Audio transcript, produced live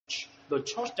the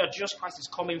church that Jesus Christ is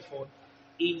coming for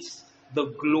is the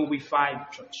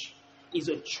glorified church. Is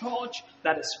a church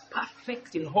that is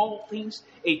perfect in all things,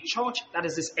 a church that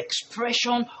is His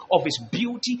expression of His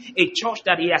beauty, a church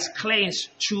that He has cleansed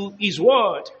through His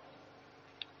word.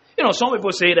 You know, some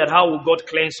people say that how will God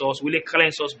cleanse us? Will He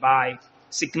cleanse us by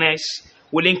sickness?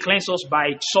 Will He cleanse us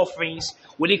by sufferings?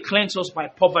 Will He cleanse us by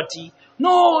poverty?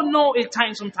 No,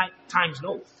 sometimes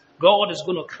no. God is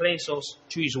going to cleanse us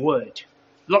through His word.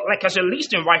 Like as you're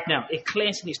listening right now, a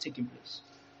cleansing is taking place.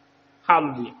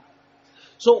 Hallelujah.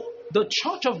 So, the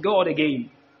church of God again,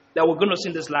 that we're going to see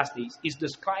in these last days, is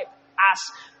described as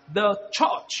the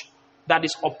church that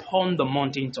is upon the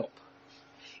mountaintop.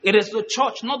 It is the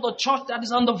church, not the church that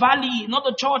is on the valley, not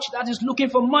the church that is looking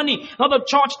for money, not the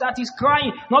church that is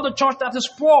crying, not the church that is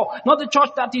poor, not the church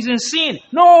that is in sin.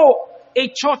 No, a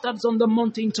church that is on the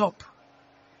mountaintop.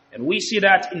 And we see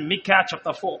that in Micah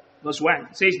chapter 4, verse 1.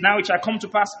 It says, now it shall come to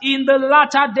pass in the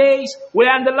latter days, we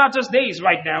are in the latter days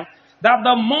right now, that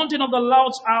the mountain of the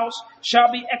Lord's house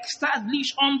shall be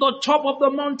established on the top of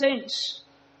the mountains.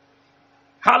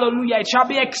 Hallelujah. It shall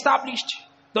be established.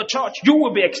 The church, you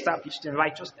will be established in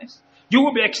righteousness. You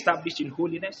will be established in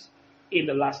holiness in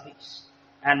the last days.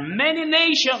 And many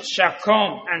nations shall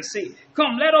come and say,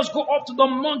 come, let us go up to the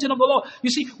mountain of the Lord. You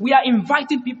see, we are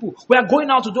inviting people. We are going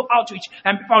out to do outreach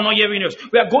and people are not hearing us.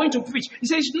 We are going to preach. He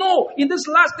says, no, in these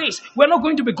last days, we're not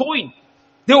going to be going.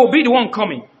 They will be the one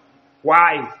coming.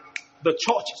 Why? The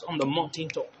church is on the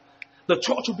mountaintop. The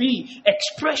church will be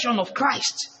expression of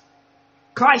Christ.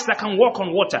 Christ that can walk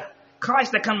on water.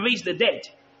 Christ that can raise the dead.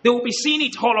 They will be seeing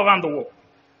it all around the world.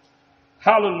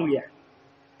 Hallelujah.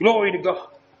 Glory to God.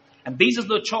 And this is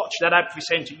the church that I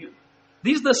present to you.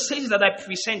 This is the saints that I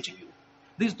present to you.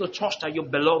 This is the church that you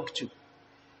belong to.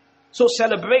 So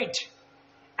celebrate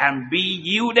and be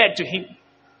yielded to Him.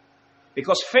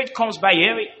 Because faith comes by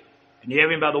hearing, and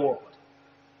hearing by the word.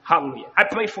 Hallelujah. I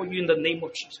pray for you in the name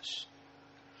of Jesus,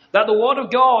 that the word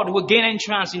of God will gain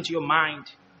entrance into your mind,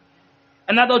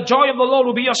 and that the joy of the Lord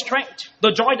will be your strength.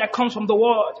 The joy that comes from the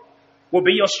word will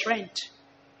be your strength.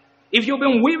 If you've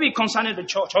been weary concerning the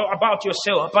church or about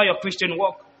yourself, about your Christian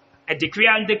walk, I decree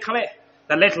and declare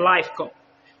that let life come.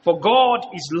 For God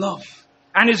is love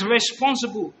and is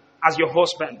responsible as your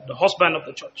husband, the husband of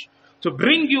the church, to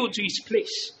bring you to His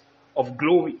place of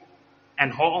glory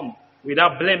and honor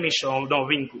without blemish or no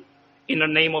wrinkle, in the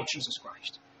name of Jesus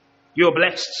Christ. You're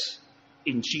blessed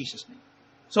in Jesus' name.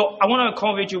 So I want to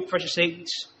encourage you, precious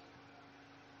saints.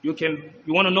 You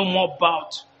want to know more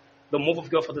about the move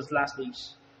of God for these last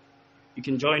days. You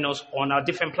can join us on our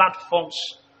different platforms,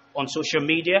 on social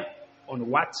media, on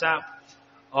WhatsApp,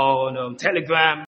 on Telegram,